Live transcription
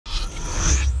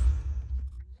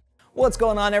What's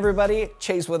going on, everybody?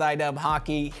 Chase with iDub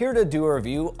Hockey, here to do a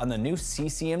review on the new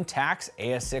CCM Tacks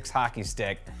AS-VI Hockey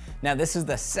Stick. Now, this is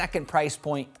the second price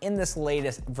point in this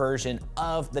latest version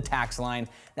of the Tacks line.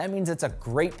 That means it's a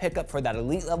great pickup for that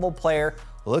elite level player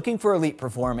looking for elite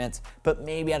performance, but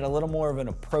maybe at a little more of an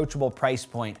approachable price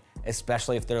point,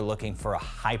 especially if they're looking for a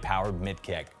high-powered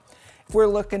mid-kick. If we're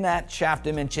looking at shaft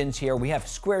dimensions here, we have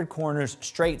squared corners,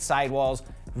 straight sidewalls,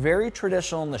 very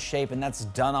traditional in the shape, and that's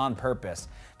done on purpose.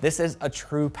 This is a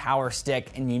true power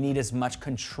stick, and you need as much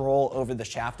control over the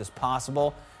shaft as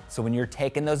possible. So when you're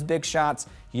taking those big shots,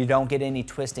 you don't get any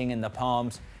twisting in the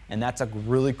palms, and that's a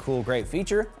really cool, great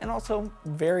feature, and also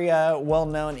very well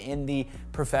known in the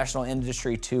professional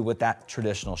industry too with that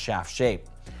traditional shaft shape.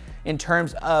 In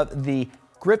terms of the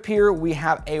grip here, we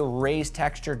have a raised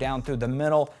texture down through the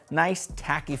middle, nice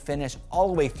tacky finish all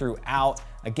the way throughout.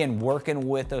 Again, working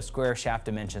with those square shaft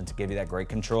dimensions to give you that great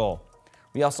control.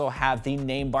 We also have the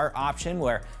name bar option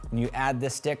where when you add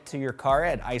this stick to your car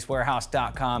at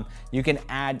icewarehouse.com, you can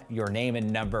add your name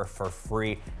and number for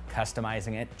free,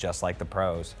 customizing it just like the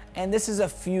pros. And this is a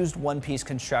fused one-piece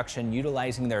construction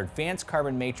utilizing their advanced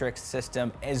carbon matrix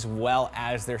system as well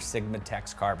as their CCM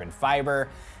Tacks carbon fiber.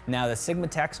 Now, the CCM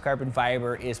Tacks carbon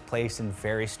fiber is placed in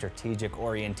very strategic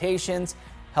orientations,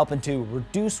 helping to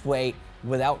reduce weight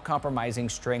without compromising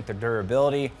strength or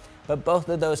durability, but both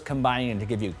of those combining to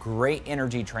give you great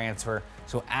energy transfer.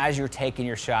 So as you're taking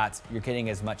your shots, you're getting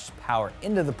as much power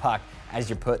into the puck as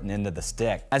you're putting into the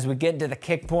stick. As we get into the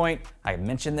kick point, I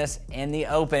mentioned this in the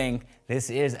opening, this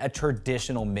is a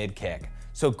traditional mid kick.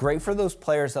 So great for those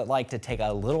players that like to take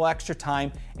a little extra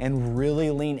time and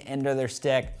really lean into their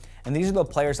stick. And these are the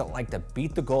players that like to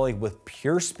beat the goalie with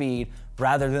pure speed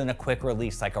rather than a quick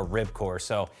release like a ripcord.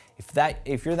 So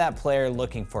if you're that player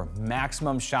looking for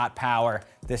maximum shot power,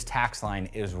 this Tacks line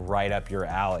is right up your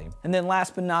alley. And then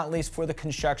last but not least, for the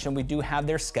construction, we do have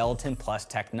their Skeleton Plus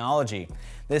technology.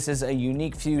 This is a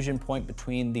unique fusion point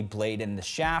between the blade and the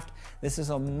shaft. This is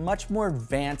a much more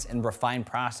advanced and refined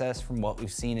process from what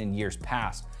we've seen in years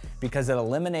past, because it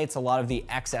eliminates a lot of the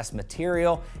excess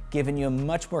material, giving you a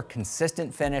much more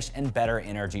consistent finish and better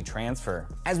energy transfer.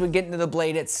 As we get into the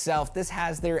blade itself, this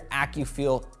has their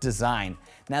AccuFeel design.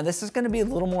 Now, this is going to be a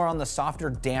little more on the softer,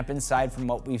 dampened side from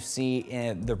what we've seen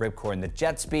in the ripcord and the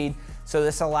jet speed. So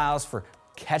this allows for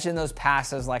catching those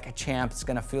passes like a champ. It's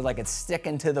going to feel like it's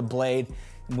sticking to the blade.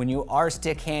 When you are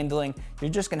stick handling, you're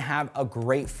just gonna have a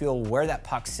great feel where that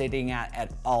puck's sitting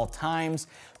at all times,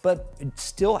 but it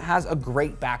still has a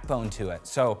great backbone to it.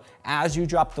 So as you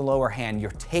drop the lower hand,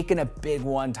 you're taking a big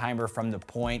one-timer from the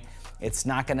point. It's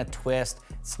not gonna twist,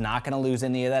 it's not gonna lose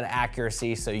any of that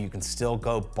accuracy, so you can still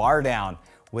go bar down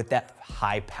with that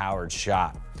high-powered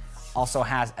shot. Also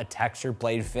has a textured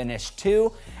blade finish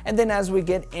too. And then as we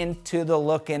get into the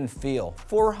look and feel,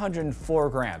 404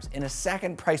 grams in a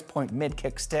second price point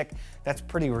mid-kick stick, that's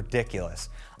pretty ridiculous.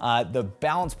 The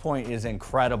balance point is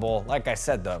incredible. Like I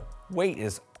said, the weight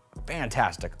is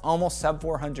fantastic. Almost sub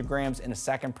 400 grams in a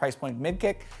second price point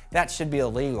mid-kick, that should be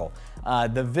illegal.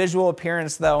 The visual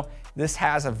appearance though, this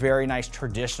has a very nice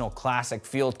traditional classic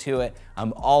feel to it.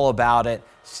 I'm all about it.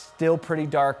 Still pretty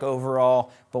dark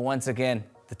overall, but once again,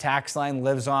 the Tacks line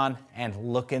lives on and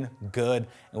looking good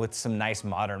with some nice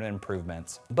modern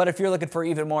improvements. But if you're looking for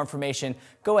even more information,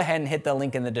 go ahead and hit the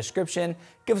link in the description.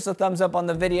 Give us a thumbs up on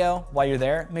the video. While you're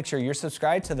there, make sure you're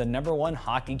subscribed to the #1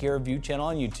 hockey gear review channel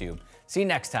on YouTube. See you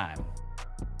next time.